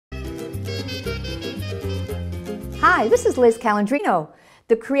Hi, this is Liz Calandrino,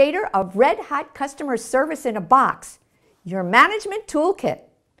 the creator of Red Hot Customer Service in a Box, your management toolkit.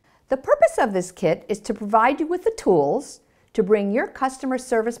 The purpose of this kit is to provide you with the tools to bring your customer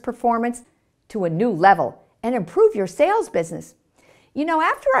service performance to a new level and improve your sales business. You know,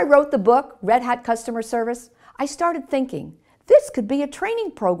 after I wrote the book, Red Hot Customer Service, I started thinking, this could be a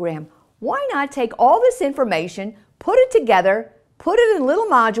training program. Why not take all this information, put it together, put it in little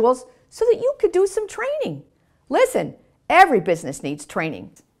modules so that you could do some training? Listen, every business needs training.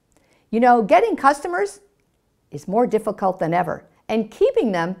 You know, getting customers is more difficult than ever, and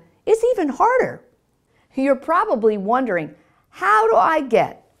keeping them is even harder. You're probably wondering, how do I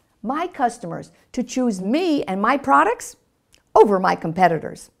get my customers to choose me and my products over my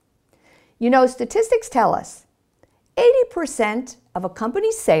competitors? You know, statistics tell us 80% of a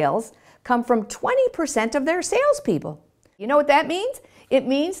company's sales come from 20% of their salespeople. You know what that means? It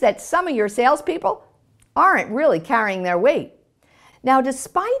means that some of your salespeople aren't really carrying their weight. Now,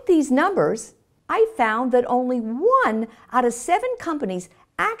 despite these numbers, I found that only 1 out of 7 companies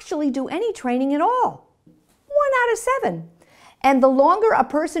actually do any training at all. 1 out of 7. And the longer a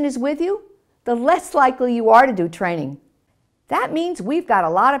person is with you, the less likely you are to do training. That means we've got a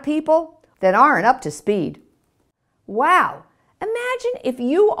lot of people that aren't up to speed. Wow! Imagine if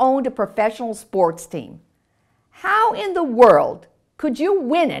you owned a professional sports team. How in the world could you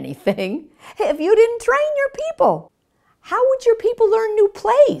win anything if you didn't train your people? How would your people learn new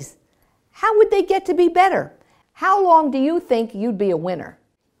plays? How would they get to be better? How long do you think you'd be a winner?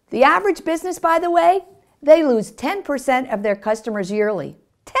 The average business, by the way, they lose 10% of their customers yearly.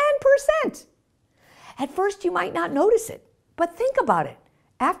 10%! At first, you might not notice it, but think about it.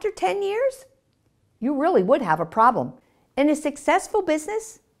 After 10 years, you really would have a problem. In a successful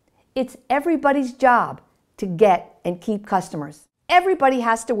business, it's everybody's job to get and keep customers. Everybody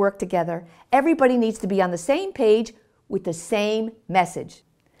has to work together. Everybody needs to be on the same page with the same message.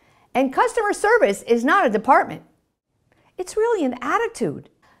 And customer service is not a department. It's really an attitude.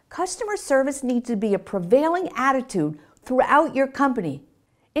 Customer service needs to be a prevailing attitude throughout your company.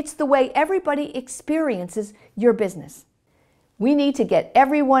 It's the way everybody experiences your business. We need to get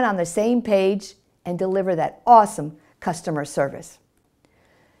everyone on the same page and deliver that awesome customer service.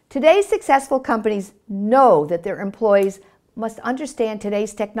 Today's successful companies know that their employees must understand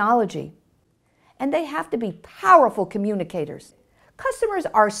today's technology, and they have to be powerful communicators. Customers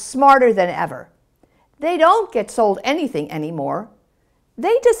are smarter than ever. They don't get sold anything anymore.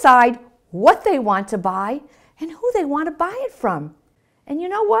 They decide what they want to buy and who they want to buy it from. And you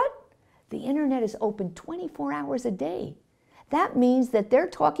know what? The internet is open 24 hours a day. That means that they're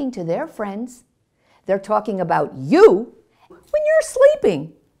talking to their friends. They're talking about you when you're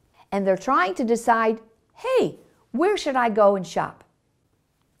sleeping. And they're trying to decide, hey, where should I go and shop?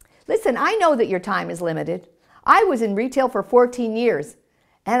 Listen, I know that your time is limited. I was in retail for 14 years,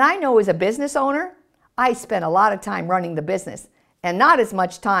 and I know as a business owner, I spent a lot of time running the business and not as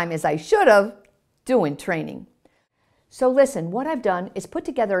much time as I should have doing training. So listen, what I've done is put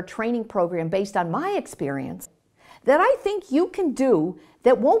together a training program based on my experience that I think you can do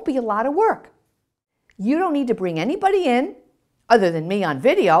that won't be a lot of work. You don't need to bring anybody in other than me on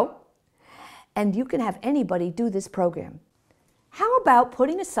video, and you can have anybody do this program. How about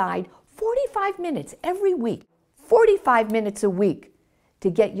putting aside 45 minutes every week, 45 minutes a week, to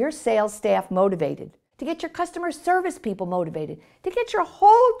get your sales staff motivated, to get your customer service people motivated, to get your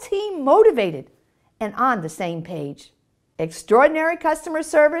whole team motivated and on the same page. Extraordinary customer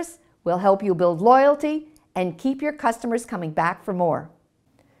service will help you build loyalty and keep your customers coming back for more.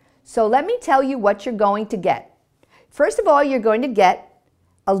 So let me tell you what you're going to get. First of all, you're going to get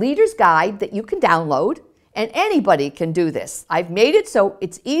a leader's guide that you can download, and anybody can do this. I've made it so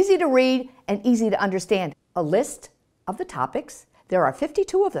it's easy to read and easy to understand. A list of the topics. There are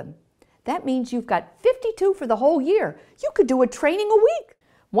 52 of them. That means you've got 52 for the whole year. You could do a training a week.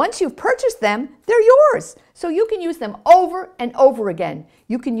 Once you've purchased them, they're yours. So you can use them over and over again.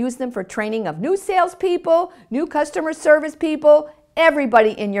 You can use them for training of new salespeople, new customer service people,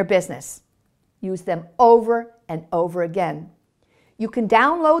 everybody in your business. Use them over and over again. You can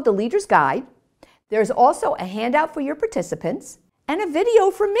download the Leader's Guide. There's also a handout for your participants and a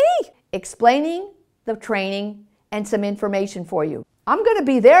video from me explaining the training and some information for you. I'm going to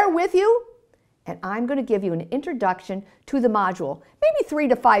be there with you, and I'm going to give you an introduction to the module, maybe 3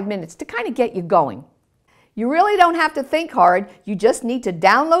 to 5 minutes to kind of get you going. You really don't have to think hard. You just need to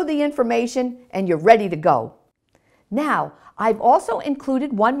download the information and you're ready to go. Now, I've also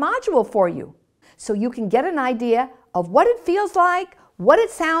included one module for you so you can get an idea of what it feels like, what it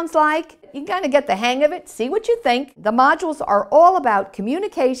sounds like. You kind of get the hang of it, see what you think. The modules are all about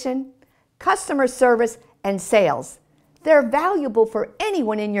communication, customer service, and sales. They're valuable for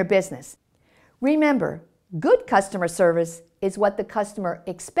anyone in your business. Remember, good customer service is what the customer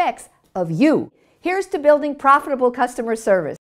expects of you. Here's to building profitable customer service.